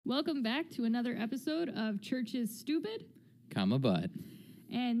Welcome back to another episode of Church is Stupid. Comma but.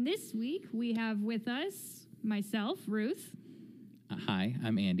 And this week we have with us myself, Ruth. Hi,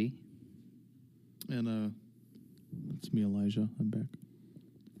 I'm Andy. And it's me, Elijah. I'm back.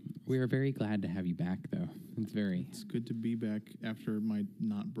 We are very glad to have you back, though. It's good to be back after my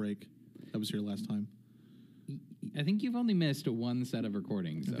not break. That was here last time. I think you've only missed one set of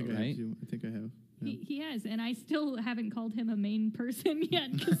recordings, though, right? I think I have. Yeah. He has, and I still haven't called him a main person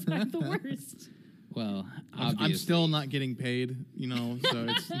yet because I'm the worst. Well, I'm still not getting paid, so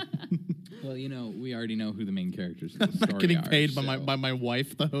it's... Well, we already know who the main characters of I'm the story not getting are, paid so. by my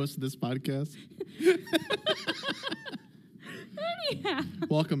wife, the host of this podcast. Anyhow.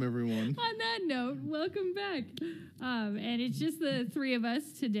 Welcome, everyone. On that note, welcome back. And it's just the three of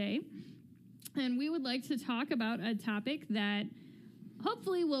us today. And we would like to talk about a topic that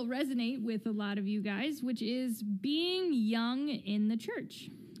hopefully will resonate with a lot of you guys, which is being young in the church.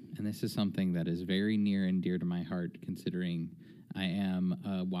 And this is something that is very near and dear to my heart, considering I am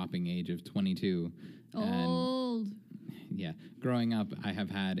a whopping age of 22. Old. Yeah. Growing up, I have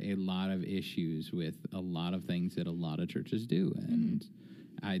had a lot of issues with a lot of things that a lot of churches do. And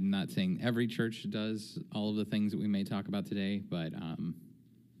I'm not saying every church does all of the things that we may talk about today, but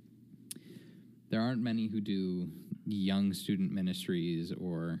there aren't many who do young student ministries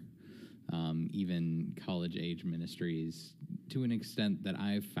or even college-age ministries to an extent that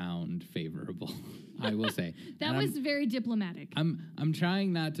I've found favorable, I will say. That was very diplomatic. I'm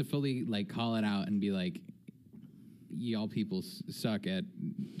trying not to fully call it out and be like, y'all people suck at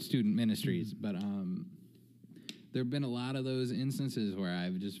student ministries, but there have been a lot of those instances where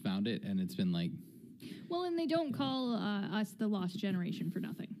I've just found it, and it's been like... Well, and they don't call us the lost generation for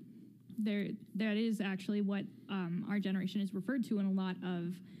nothing. That is actually what our generation is referred to in a lot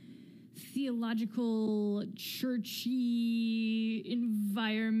of theological, churchy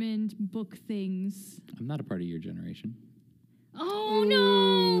environment book things. I'm not a part of your generation. Oh, no!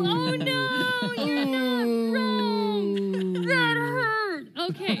 Oh, no! You're not wrong! That hurt!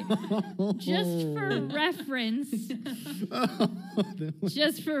 Okay. Just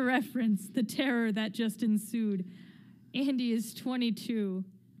for reference, the terror that just ensued. Andy is 22,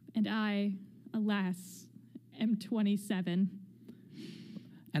 and I, alas, am 27.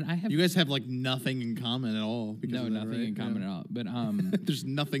 And I have... You guys have nothing in common at all. No, nothing in common at all. But there's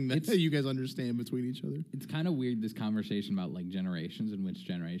nothing that you guys understand between each other. It's kind of weird, this conversation about generations and which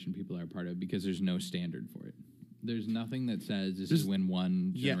generation people are a part of, because there's no standard for it. There's nothing that says this is when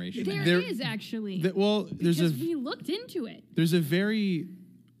one generation... There is actually. We looked into it. There's a very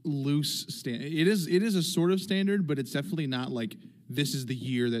loose standard. It is a sort of standard, but it's definitely not this is the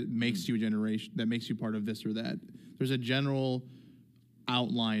year that makes you a generation, that makes you part of this or that. There's a general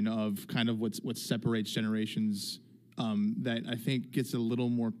outline of kind of what separates generations that I think gets a little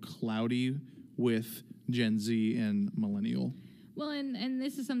more cloudy with Gen Z and millennial. Well, and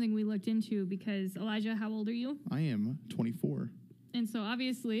this is something we looked into because, Elijah, how old are you? I am 24. And so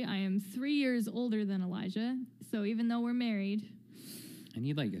obviously I am 3 years older than Elijah. So even though we're married... I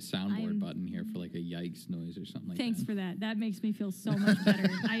need a soundboard button here for a yikes noise or something like that. Thanks for that. That makes me feel so much better.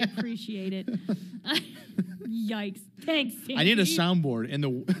 I appreciate it. Yikes. Thanks, Sandy. I need a soundboard, and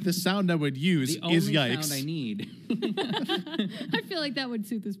the sound I would use is yikes. The only sound I need. I feel like that would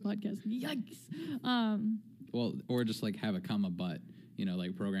suit this podcast. Yikes. Well, or just have a comma but,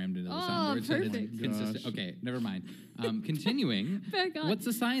 programmed into the soundboard. Perfect. So it's consistent. Okay, never mind. Continuing, Back on. What's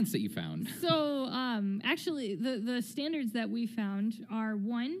the science that you found? So, actually, the standards that we found are,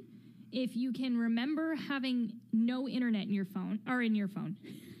 one, if you can remember having no internet in your phone,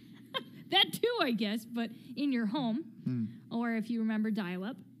 that too, I guess, but in your home, or if you remember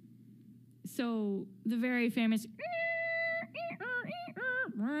dial-up. So, the very famous...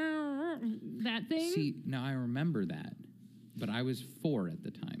 that thing. See, now I remember that, but I was 4 at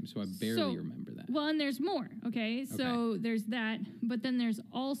the time, so I barely remember that. Well, and there's more, okay? So there's that, but then there's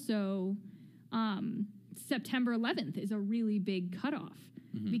also September 11th is a really big cutoff.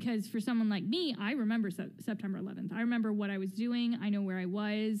 Because for someone like me, I remember September 11th. I remember what I was doing. I know where I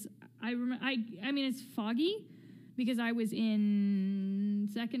was. I mean, it's foggy because I was in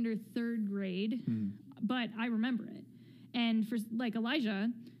 2nd or 3rd grade, but I remember it. And for Elijah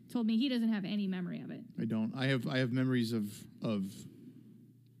told me he doesn't have any memory of it. I don't. I have memories of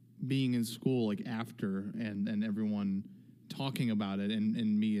being in school after and everyone talking about it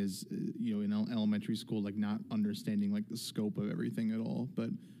and me as in elementary school not understanding the scope of everything at all. But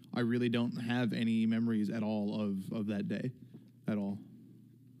I really don't have any memories at all of that day at all.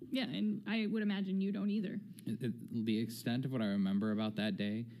 Yeah, and I would imagine you don't either. The extent of what I remember about that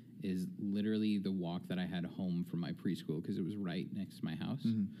day is literally the walk that I had home from my preschool because it was right next to my house.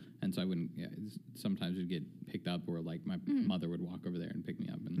 And so I wouldn't, sometimes would get picked up or like my mother would walk over there and pick me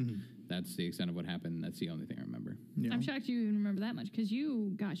up. And that's the extent of what happened. That's the only thing I remember. Yeah. I'm shocked you even remember that much because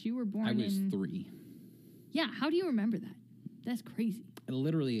you were born I was in 3. Yeah, how do you remember that? That's crazy.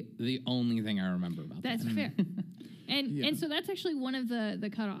 Literally the only thing I remember about That's that. fair. And so that's actually one of the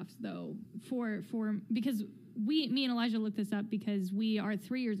cutoffs though for because me and Elijah looked this up because we are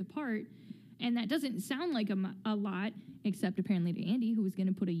 3 years apart, and that doesn't sound like a lot, except apparently to Andy, who was going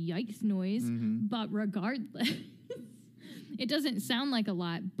to put a yikes noise. But regardless, it doesn't sound like a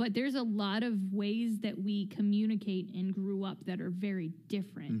lot, but there's a lot of ways that we communicate and grew up that are very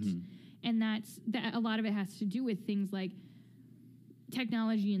different. And that a lot of it has to do with things like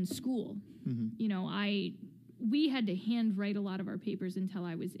technology in school. You know, we had to handwrite a lot of our papers until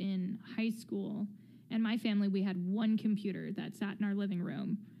I was in high school. And my family, we had one computer that sat in our living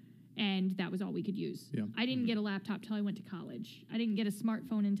room, and that was all we could use. Yeah. I didn't get a laptop till I went to college. I didn't get a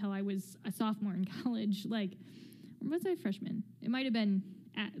smartphone until I was a sophomore in college. Like, or was I a freshman? It might have been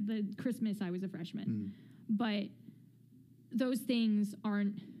at the Christmas I was a freshman. But those things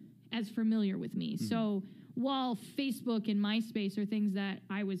aren't as familiar with me. So while Facebook and MySpace are things that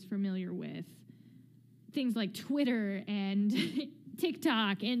I was familiar with, things like Twitter and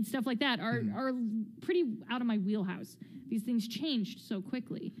TikTok and stuff like that are pretty out of my wheelhouse. These things changed so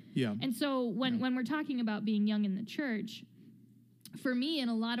quickly. Yeah. And so when we're talking about being young in the church, for me, in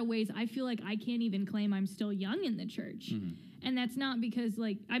a lot of ways, I feel like I can't even claim I'm still young in the church. And that's not because,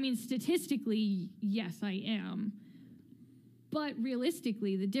 like, I mean, statistically, yes, I am. But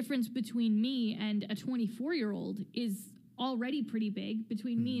realistically, the difference between me and a 24-year-old is already pretty big.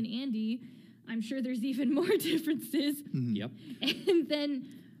 Between me and Andy, I'm sure there's even more differences. Yep. And then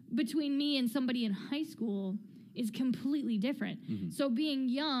between me and somebody in high school is completely different. So being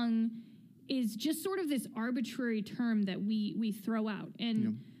young is just sort of this arbitrary term that we throw out.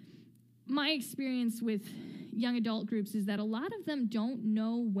 And my experience with young adult groups is that a lot of them don't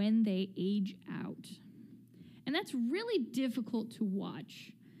know when they age out. And that's really difficult to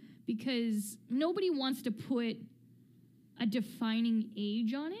watch because nobody wants to put a defining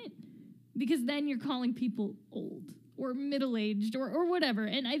age on it, because then you're calling people old or middle-aged or whatever.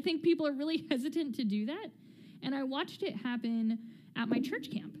 And I think people are really hesitant to do that. And I watched it happen at my church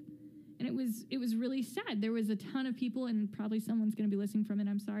camp. And it was really sad. There was a ton of people, and probably someone's going to be listening from it.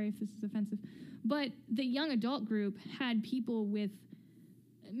 I'm sorry if this is offensive. But the young adult group had people with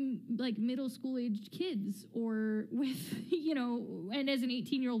like middle school aged kids, or with, you know, and as an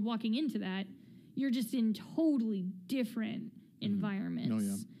 18-year-old walking into that, you're just in totally different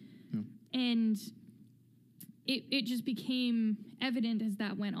environments. And it just became evident as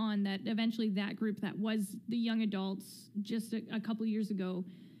that went on that eventually that group that was the young adults just a couple years ago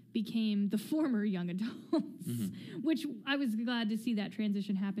became the former young adults, which I was glad to see that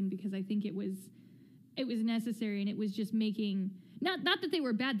transition happen, because I think it was necessary, and it was just making, not that they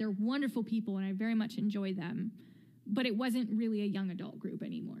were bad, they're wonderful people and I very much enjoy them, but it wasn't really a young adult group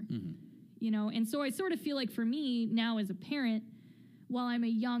anymore. You know, and so I sort of feel like for me now as a parent, while I'm a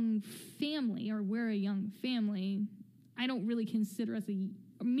young family, or we're a young family, I don't really consider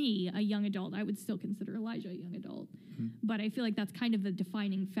me a young adult. I would still consider Elijah a young adult. But I feel like that's kind of the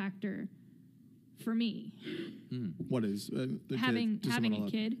defining factor for me. What is? Having a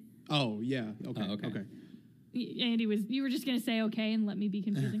kid. Oh, yeah. Okay. Oh, okay. Andy, you were just going to say okay and let me be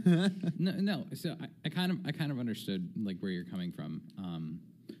confusing? No. So I kind of understood like where you're coming from.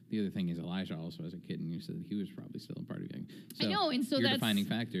 The other thing is Elijah also has a kid, and you said that he was probably still a part of young. So I know, and so your that's defining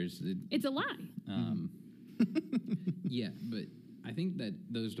factors. It's a lie. Yeah, but I think that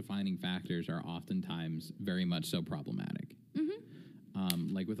those defining factors are oftentimes very much so problematic.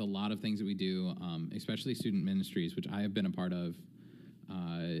 Like with a lot of things that we do, especially student ministries, which I have been a part of.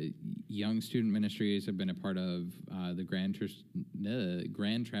 Young student ministries have been a part of the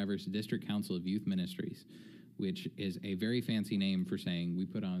Grand Traverse District Council of Youth Ministries, which is a very fancy name for saying we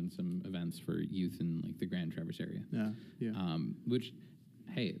put on some events for youth in like the Grand Traverse area. Yeah. Which,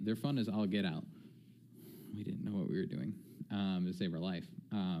 hey, they're fun as all get out. We didn't know what we were doing to save our life.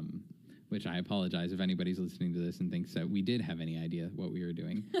 Which I apologize if anybody's listening to this and thinks that we did have any idea what we were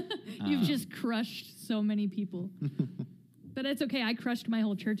doing. You've just crushed so many people. But it's okay. I crushed my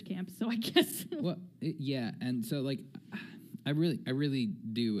whole church camp, so I guess. Well, yeah, and so like, I really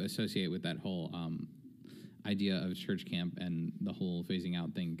do associate with that whole idea of church camp and the whole phasing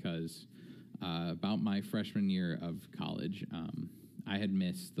out thing, because about my freshman year of college, I had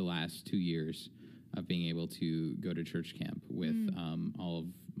missed the last 2 years of being able to go to church camp with all of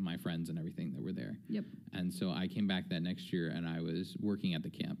my friends and everything that were there. Yep. And so I came back that next year, and I was working at the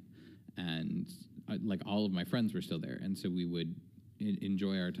camp. and like all of my friends were still there, and so we would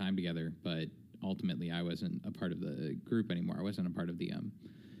enjoy our time together. But ultimately, I wasn't a part of the group anymore. I wasn't a part of the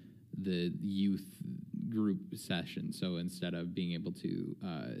youth group session. So instead of being able to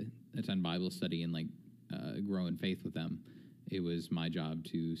attend Bible study and like grow in faith with them, it was my job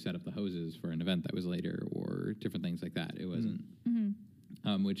to set up the hoses for an event that was later or different things like that. It wasn't,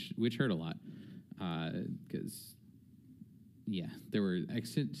 which hurt a lot because, there were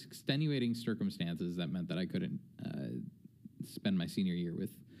extenuating circumstances that meant that I couldn't spend my senior year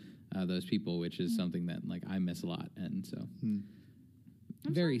with those people, which is something that like I miss a lot. And so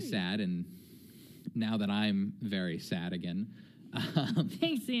very sad. And now that I'm very sad again.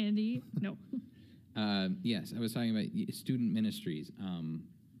 Thanks, Andy. No. Yes, I was talking about student ministries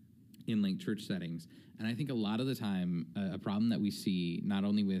in like church settings. And I think a lot of the time, a problem that we see not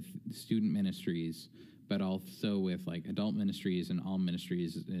only with student ministries, but also with like adult ministries and all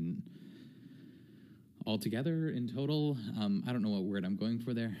ministries in altogether in total. I don't know what word I'm going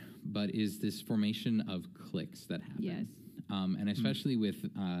for there, but is this formation of cliques that happen. Yes. And especially with,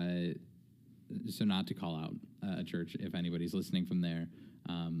 so not to call out a church, if anybody's listening from there,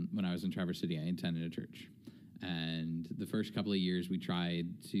 when I was in Traverse City, I attended a church. And the first couple of years, we tried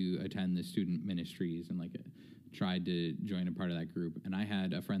to attend the student ministries and like tried to join a part of that group. And I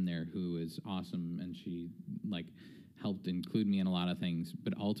had a friend there who was awesome, and she like helped include me in a lot of things.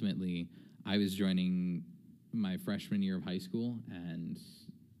 But ultimately, I was joining my freshman year of high school, and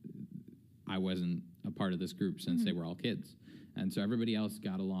I wasn't a part of this group since they were all kids. And so everybody else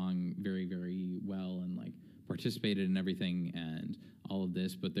got along very, very well and like participated in everything and all of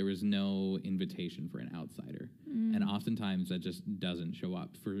this, but there was no invitation for an outsider. And oftentimes that just doesn't show up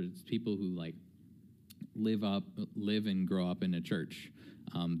for people who like live and grow up in a church.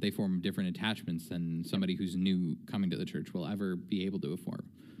 They form different attachments than somebody who's new coming to the church will ever be able to form.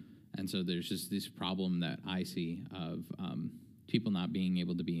 And so there's just this problem that I see of people not being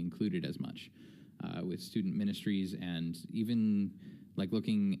able to be included as much with student ministries. And even like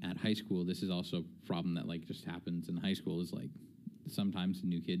looking at high school, this is also a problem that like just happens in high school is like sometimes a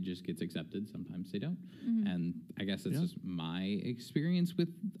new kid just gets accepted, sometimes they don't. And I guess that's just my experience with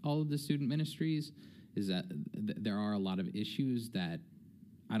all of the student ministries is that there are a lot of issues that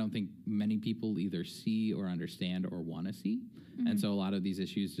I don't think many people either see or understand or want to see. And so a lot of these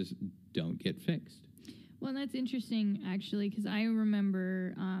issues just don't get fixed. Well, that's interesting, actually, because I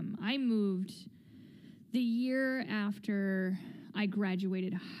remember I moved the year after I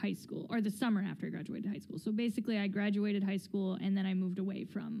graduated high school, or the summer after I graduated high school. So basically, I graduated high school, and then I moved away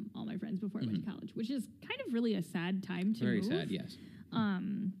from all my friends before I went to college, which is kind of really a sad time to move. Very sad, yes.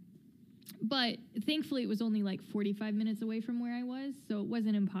 But thankfully, it was only like 45 minutes away from where I was, so it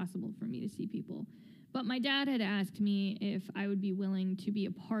wasn't impossible for me to see people. But my dad had asked me if I would be willing to be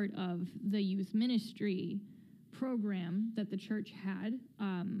a part of the youth ministry program that the church had.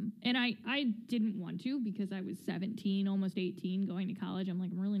 And I didn't want to because I was 17, almost 18, going to college. I'm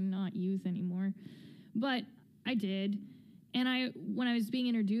like, I'm really not youth anymore. But I did. And when I was being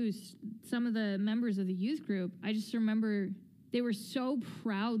introduced, some of the members of the youth group, I just remember they were so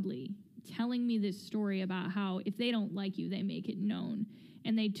proudly telling me this story about how if they don't like you, they make it known.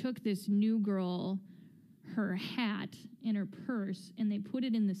 And they took this new girl, her hat and her purse, and they put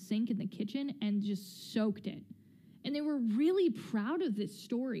it in the sink in the kitchen and just soaked it. And they were really proud of this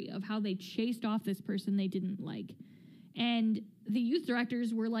story of how they chased off this person they didn't like. And the youth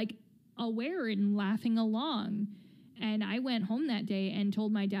directors were like aware and laughing along. And I went home that day and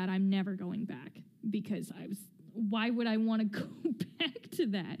told my dad I'm never going back because why would I want to go back to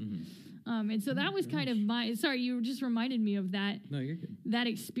that? And so that was kind of sorry, you just reminded me of that. No, you're good. That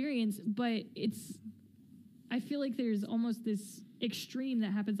experience, but I feel like there's almost this extreme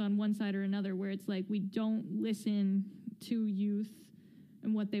that happens on one side or another where it's like we don't listen to youth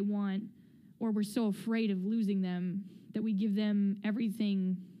and what they want, or we're so afraid of losing them that we give them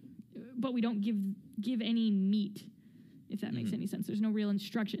everything, but we don't give any meat, if that makes any sense. There's no real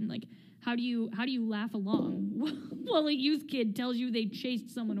instruction. Like, how do you laugh along while a youth kid tells you they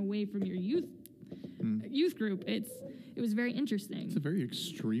chased someone away from your youth group? It was very interesting. It's a very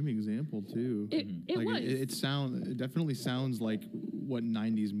extreme example too. It like was. It definitely sounds like what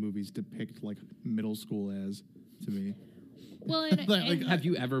 90s movies depict like middle school as to me. Well, Like, Have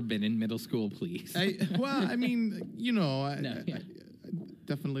you ever been in middle school, please? I mean,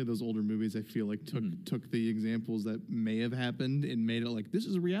 definitely those older movies I feel like took the examples that may have happened and made it like this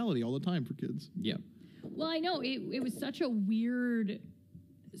is a reality all the time for kids. Yep. Well, I know it was such a weird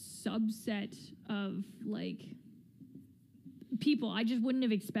subset of like people. I just wouldn't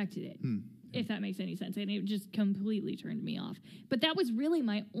have expected it. if that makes any sense. And it just completely turned me off. But that was really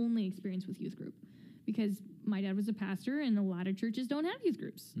my only experience with youth group, because my dad was a pastor and a lot of churches don't have youth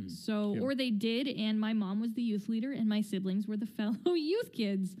groups. So, Yep. or they did, and my mom was the youth leader and my siblings were the fellow youth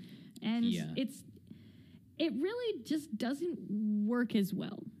kids. And it really just doesn't work as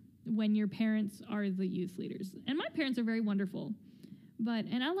well when your parents are the youth leaders. And my parents are very wonderful.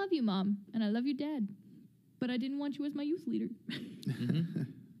 And I love you, Mom, and I love you, Dad. But I didn't want you as my youth leader.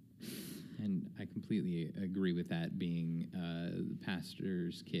 And I completely agree with that, being the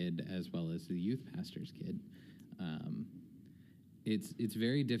pastor's kid as well as the youth pastor's kid. It's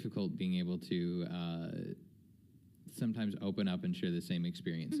very difficult being able to sometimes open up and share the same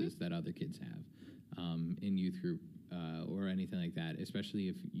experiences that other kids have in youth group or anything like that, especially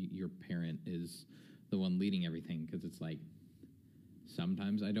if your parent is the one leading everything, because it's like,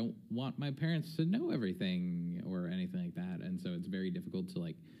 sometimes I don't want my parents to know everything or anything like that, and so it's very difficult to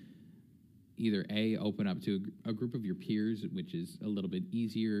like either open up to a group of your peers, which is a little bit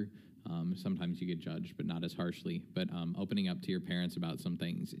easier. Sometimes you get judged, but not as harshly. But opening up to your parents about some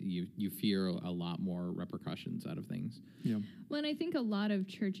things, you fear a lot more repercussions out of things. Yeah. Well, and I think a lot of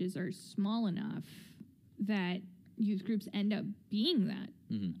churches are small enough that youth groups end up being that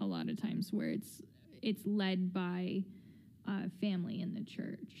a lot of times, where it's led by a family in the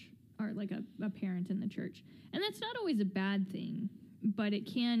church or like a parent in the church. And that's not always a bad thing, but it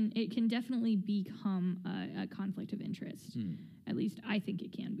can definitely become a conflict of interest. At least I think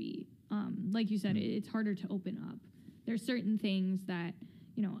it can be. Like you said, it's harder to open up. There's certain things that,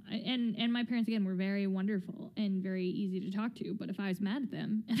 you know, and my parents, again, were very wonderful and very easy to talk to. But if I was mad at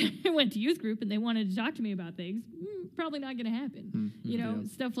them and I went to youth group and they wanted to talk to me about things, probably not going to happen. You know,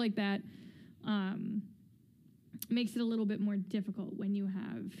 stuff like that makes it a little bit more difficult when you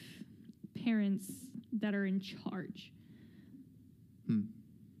have parents that are in charge.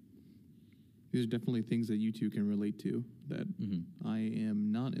 These are definitely things that you two can relate to, that I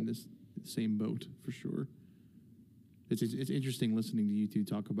am not in this same boat, for sure. It's interesting listening to you two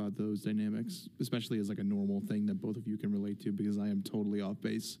talk about those dynamics, especially as like a normal thing that both of you can relate to, because I am totally off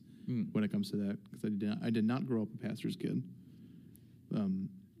base when it comes to that, because I did not grow up a pastor's kid.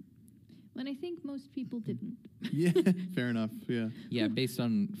 And I think most people didn't. Yeah, fair enough. Yeah. Yeah, based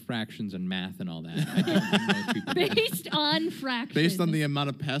on fractions and math and all that. I think most people Based on fractions. Based on the amount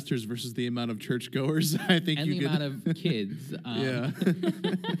of pastors versus the amount of churchgoers, I think and you the could. amount of kids. Yeah.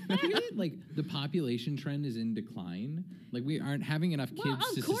 Like the population trend is in decline. Like we aren't having enough kids Well,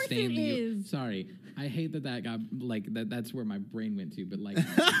 of to course sustain it the. is. Sorry, I hate that got like that. That's where my brain went to. But like,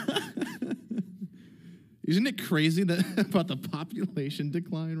 Isn't it crazy that about the population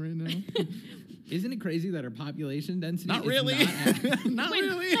decline right now? isn't it crazy that our population density? Not is really. Not When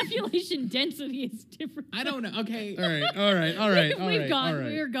really. population density is different. I don't know. Okay, All right. We've gone. all right.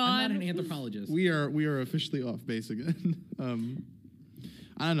 We're gone. I'm not an anthropologist. We are officially off base again.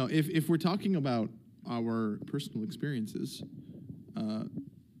 I don't know if we're talking about our personal experiences.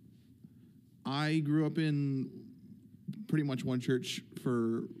 I grew up in pretty much one church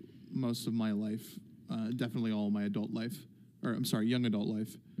for most of my life, definitely all of my adult life, or I'm sorry, young adult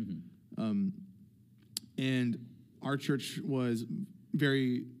life. And our church was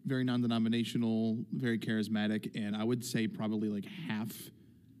very, very non-denominational, very charismatic, and I would say probably like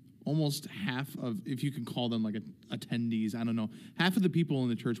almost half of, if you can call them like attendees, I don't know, half of the people in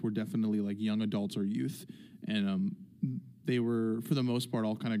the church were definitely like young adults or youth, and they were, for the most part,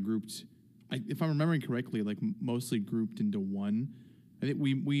 all kind of grouped. If I'm remembering correctly, like mostly grouped into one. I think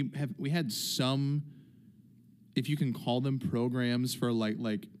we had some, if you can call them, programs for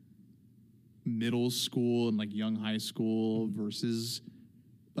like middle school and like young high school versus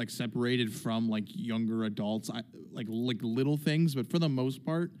like separated from like younger adults, like little things, but for the most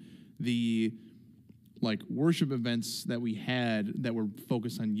part, the like worship events that we had that were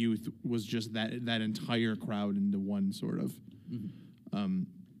focused on youth was just that entire crowd into one, sort of.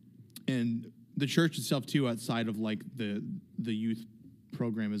 And the church itself too, outside of like the youth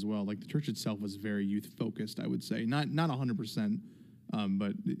program as well, like the church itself was very youth focused, I would say, not 100%,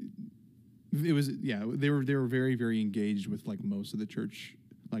 but it was, yeah, they were very, very engaged with like most of the church,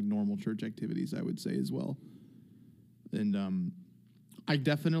 like normal church activities, I would say, as well. And I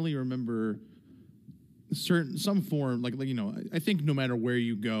definitely remember some form, like you know, I think no matter where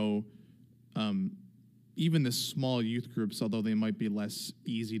you go, even the small youth groups, although they might be less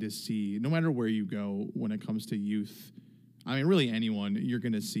easy to see, no matter where you go when it comes to youth, I mean, really anyone, you're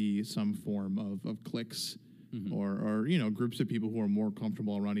going to see some form of cliques or you know, groups of people who are more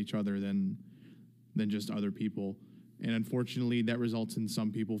comfortable around each other than just other people. And unfortunately, that results in some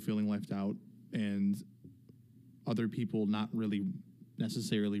people feeling left out and other people not really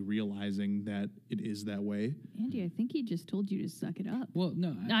necessarily realizing that it is that way. Andy, I think he just told you to suck it up. Well,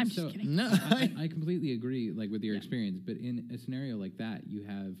 no, I'm just kidding. No, I completely agree, like with your experience. But in a scenario like that, you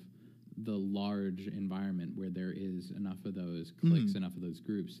have the large environment where there is enough of those cliques, enough of those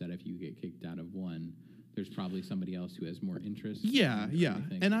groups that if you get kicked out of one, there's probably somebody else who has more interest. Yeah, yeah.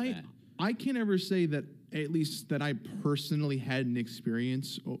 And like I can't ever say that, at least that I personally had an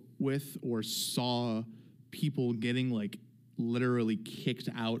experience with or saw people getting like literally kicked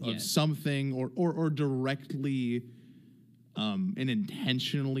out of something or directly and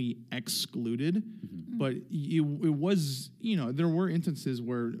intentionally excluded. But it was, there were instances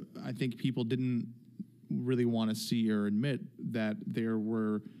where I think people didn't really want to see or admit that there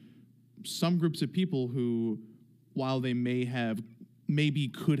were some groups of people who, while they maybe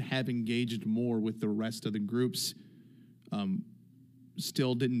could have engaged more with the rest of the groups,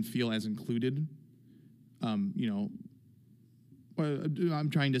 still didn't feel as included. I'm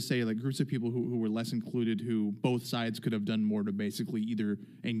trying to say like groups of people who were less included, who both sides could have done more to basically either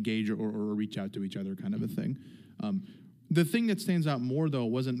engage or reach out to each other, kind of a thing. The thing that stands out more, though,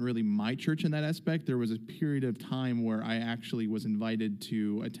 wasn't really my church in that aspect. There was a period of time where I actually was invited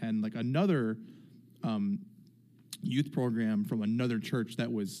to attend like another youth program from another church that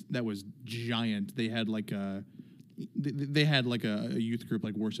was giant. They had like a youth group,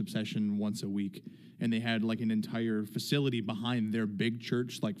 like worship session once a week, and they had like an entire facility behind their big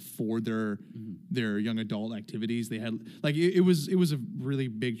church, like for their young adult activities. They had like it was a really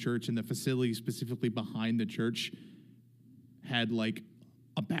big church, and the facility specifically behind the church had like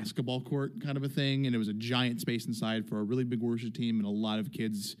a basketball court kind of a thing, and it was a giant space inside for a really big worship team and a lot of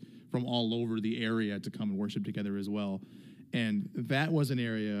kids from all over the area to come and worship together as well. And that was an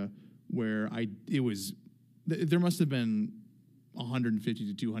area where there must have been 150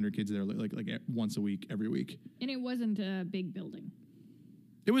 to 200 kids there, like once a week, every week. And it wasn't a big building.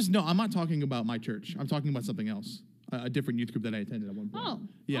 It was, no, I'm not talking about my church. I'm talking about something else. A different youth group that I attended at one point. Oh,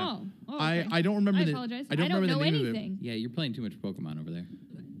 yeah. Okay. I don't remember. I apologize. I don't remember know the name anything. of it. Yeah, you're playing too much Pokemon over there.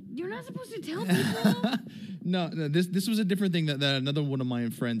 You're not supposed to tell people. No, this was a different thing that another one of my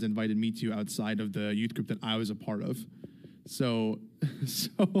friends invited me to outside of the youth group that I was a part of. So,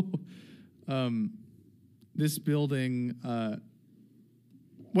 this building.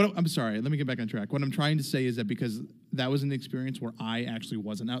 I'm sorry. Let me get back on track. What I'm trying to say is that because that was an experience where I actually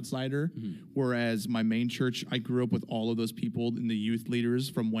was an outsider, whereas my main church, I grew up with all of those people and the youth leaders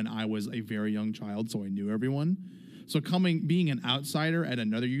from when I was a very young child, so I knew everyone. So being an outsider at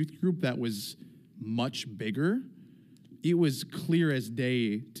another youth group that was much bigger, it was clear as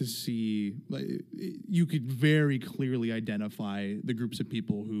day to see, like, you could very clearly identify the groups of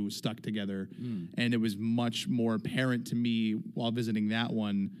people who stuck together. And it was much more apparent to me while visiting that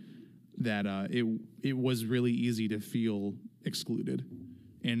one that it was really easy to feel excluded.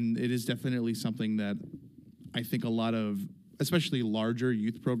 And it is definitely something that I think a lot of, especially larger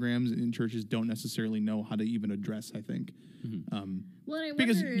youth programs in churches, don't necessarily know how to even address, I think.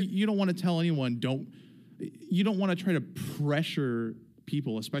 Because you don't want to tell anyone, you don't want to try to pressure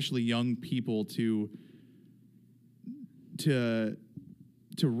people, especially young people, to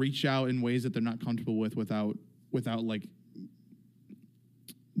reach out in ways that they're not comfortable with without like,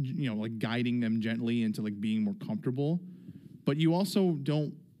 like guiding them gently into like being more comfortable. But you also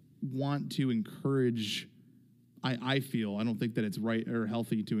don't want to encourage, I feel, I don't think that it's right or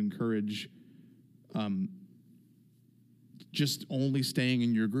healthy to encourage just only staying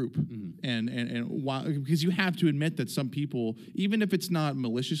in your group. And why, because you have to admit that some people, even if it's not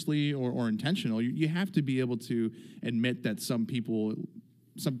maliciously or intentional, you have to be able to admit that some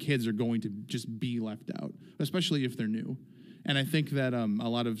kids are going to just be left out, especially if they're new. And I think that a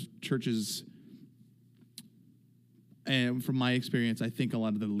lot of churches, and from my experience, I think a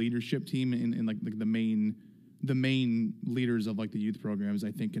lot of the leadership team and like the main leaders of like the youth programs,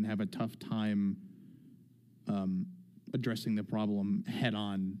 I think, can have a tough time addressing the problem head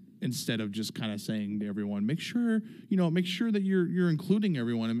on, instead of just kind of saying to everyone, make sure that you're including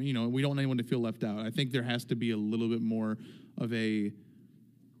everyone. I mean, we don't want anyone to feel left out. I think there has to be a little bit more of a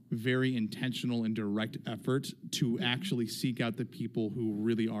very intentional and direct effort to actually seek out the people who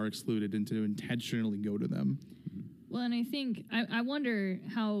really are excluded and to intentionally go to them. Well, and I think, I wonder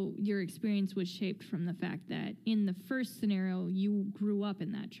how your experience was shaped from the fact that in the first scenario, you grew up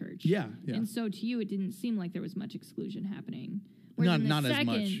in that church. Yeah. And so to you, it didn't seem like there was much exclusion happening. Not as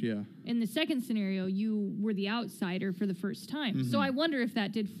much, yeah. In the second scenario, you were the outsider for the first time. So I wonder if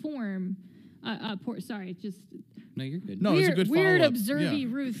that did form, No, you're good. No, it's a good weird follow-up. observy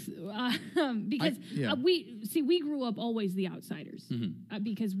Yeah. Ruth, because yeah. we grew up always the outsiders Mm-hmm.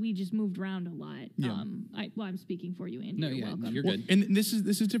 because we just moved around a lot. Yeah. I'm speaking for you, Andy. No, You're yeah, welcome. you're Well, good. and this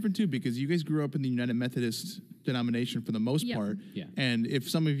is different too because you guys grew up in the United Methodist denomination for the most Yeah. part. Yeah. And if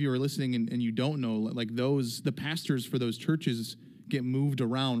some of you are listening and you don't know, like the pastors for those churches get moved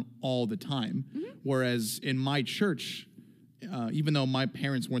around all the time. Mm-hmm. Whereas in my church, even though my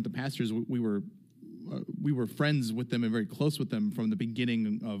parents weren't the pastors, we were friends with them and very close with them from the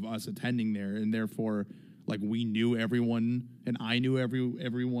beginning of us attending there, and therefore, like we knew everyone, and I knew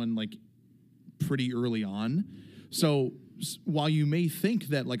everyone like pretty early on. So while you may think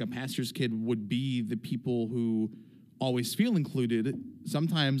that like a pastor's kid would be the people who always feel included,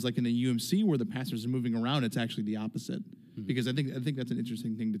 sometimes like in the UMC where the pastors are moving around, it's actually the opposite. Because I think that's an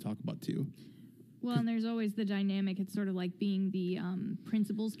interesting thing to talk about too. Well, and there's always the dynamic. It's sort of like being the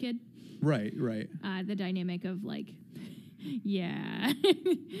principal's kid. Right. The dynamic of like, yeah,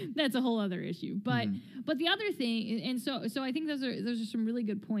 that's a whole other issue. But the other thing, and so I think those are some really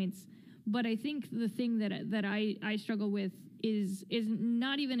good points. But I think the thing that I struggle with is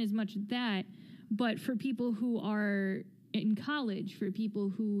not even as much that, but for people who are in college, for people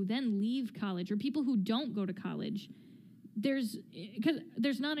who then leave college, or people who don't go to college, there's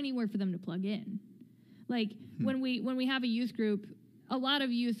not anywhere for them to plug in. Like when we have a youth group, a lot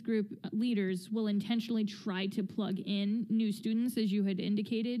of youth group leaders will intentionally try to plug in new students, as you had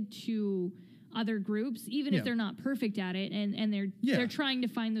indicated, to other groups, even if they're not perfect at it, and they're trying to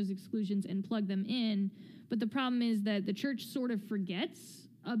find those exclusions and plug them in. But the problem is that the church sort of forgets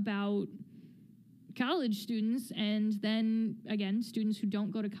about college students, and then again, students who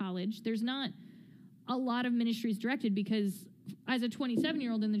don't go to college. There's not a lot of ministries directed, because as a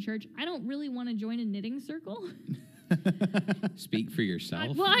 27-year-old in the church, I don't really want to join a knitting circle. Speak for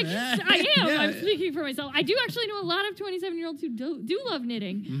yourself. I am. Yeah. I'm speaking for myself. I do actually know a lot of 27-year-olds who do love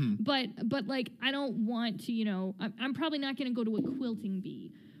knitting, but like I don't want to. I'm probably not going to go to a quilting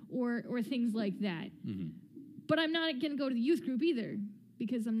bee or things like that. But I'm not going to go to the youth group either,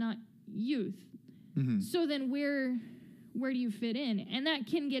 because I'm not youth. So then where do you fit in? And that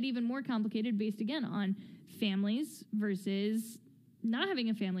can get even more complicated based again on families versus not having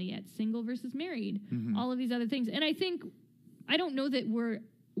a family yet, single versus married, all of these other things. And I don't know that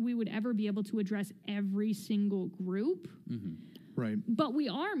we would ever be able to address every single group. Right. But we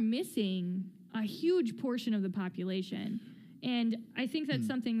are missing a huge portion of the population. And I think that's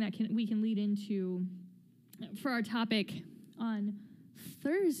something that we can lead into for our topic on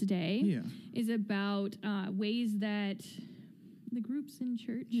Thursday, is about ways that the groups in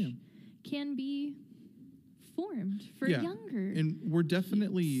church can be formed for younger. And we're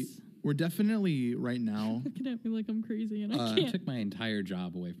definitely right now. Looking at me like I'm crazy, and I You can't. took my entire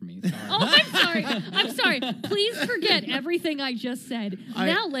job away from me. Sorry. Oh, I'm sorry. Please forget everything I just said.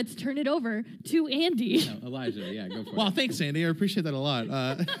 Now let's turn it over to Andy. No, Elijah, yeah, go for Well, it. thanks, Andy. I appreciate that a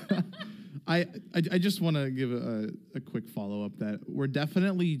lot. I just want to give a quick follow up that we're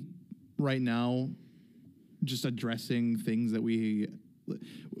definitely right now just addressing things that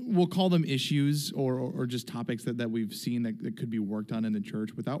we'll call them issues or just topics that we've seen that could be worked on in the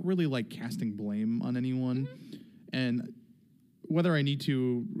church without really like casting blame on anyone. And whether I need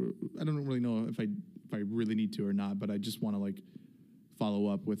to, I don't really know if I really need to or not, but I just want to like follow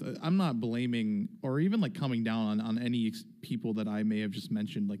up with, I'm not blaming or even like coming down on any people that I may have just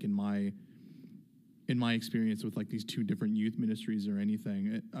mentioned, like in my experience with like these two different youth ministries or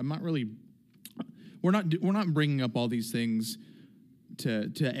anything. I'm not really, we're not bringing up all these things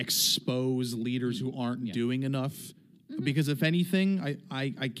to expose leaders who aren't doing enough. Because if anything,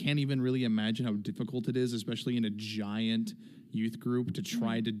 I can't even really imagine how difficult it is, especially in a giant youth group, to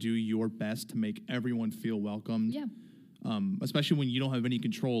try to do your best to make everyone feel welcomed. Yeah. Especially when you don't have any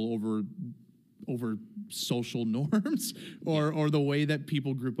control over social norms or the way that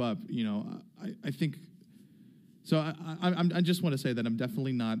people group up. I think so. I just want to say that I'm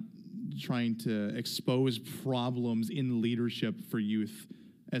definitely not trying to expose problems in leadership for youth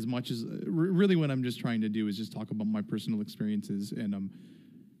as much as really what I'm just trying to do is just talk about my personal experiences, and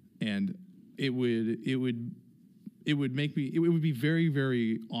it would be very,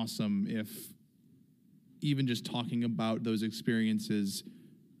 very awesome if even just talking about those experiences,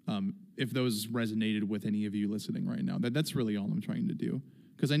 if those resonated with any of you listening right now. That's really all I'm trying to do,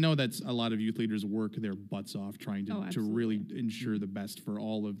 because I know that's a lot of youth leaders work their butts off trying to really ensure the best for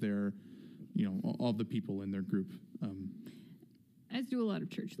all of their, all of the people in their group. As do a lot of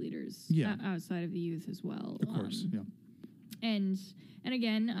church leaders outside of the youth as well. Of course, yeah. And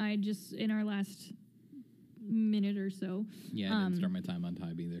again, I just, in our last minute or so. Yeah, I didn't start my time on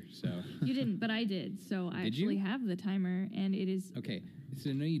time either. So You didn't, but I did. So I Did you? actually have the timer, and it is okay.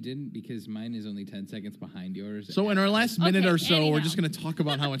 So no, you didn't, because mine is only 10 seconds behind yours. So in our last minute Okay, or so, we're anyhow. just going to talk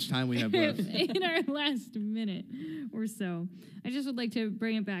about how much time we have left. in our last minute or so. I just would like to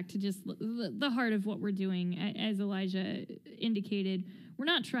bring it back to just the heart of what we're doing. As Elijah indicated, we're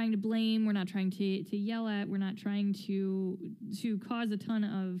not trying to blame. We're not trying to yell at. We're not trying to cause a ton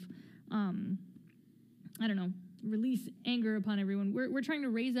of, I don't know, release anger upon everyone. We're trying to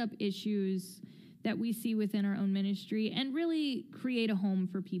raise up issues that we see within our own ministry and really create a home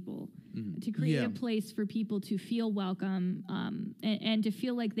for people, to create Yeah. a place for people to feel welcome, and to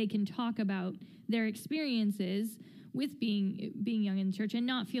feel like they can talk about their experiences with being young in the church and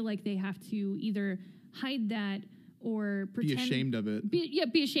not feel like they have to either hide that or pretend, Be ashamed of it.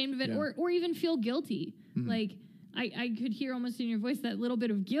 be ashamed of it, Yeah. or even feel guilty. Like I could hear almost in your voice that little bit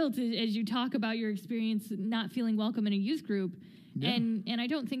of guilt as you talk about your experience not feeling welcome in a youth group. Yeah. And I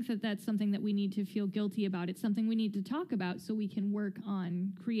don't think that that's something that we need to feel guilty about. It's something we need to talk about so we can work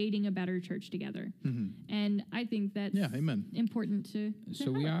on creating a better church together. And I think that's Yeah, amen. important to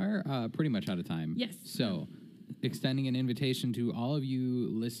So we have. are pretty much out of time. Yes. So, extending an invitation to all of you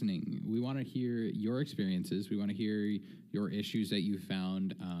listening. We want to hear your experiences. We want to hear your issues that you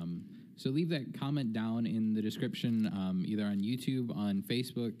found. So leave that comment down in the description, either on YouTube, on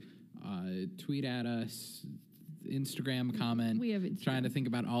Facebook, tweet at us, Instagram comment. We have Instagram. Trying to think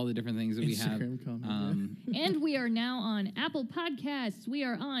about all the different things that we have. Instagram comment, And we are now on Apple Podcasts. We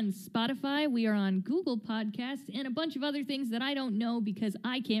are on Spotify. We are on Google Podcasts and a bunch of other things that I don't know because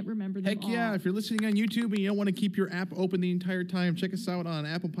I can't remember them Heck all. yeah. If you're listening on YouTube and you don't want to keep your app open the entire time, check us out on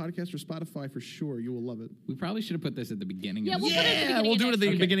Apple Podcasts or Spotify for sure. You will love it. We probably should have put this at the beginning. Yeah, of we'll the put it at the Yeah, we'll beginning do it of at the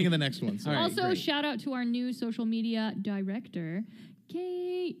next- beginning of the next one. All right, Also, great. shout out to our new social media director,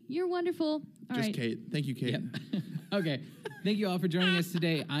 Kate. You're wonderful. All Just right. Kate. Thank you, Kate. Yep. Okay. Thank you all for joining us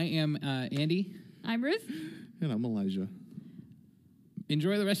today. I am Andy. I'm Ruth. And I'm Elijah.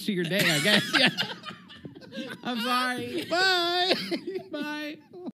 Enjoy the rest of your day, I guess. Yeah. I'm sorry. Bye. Bye.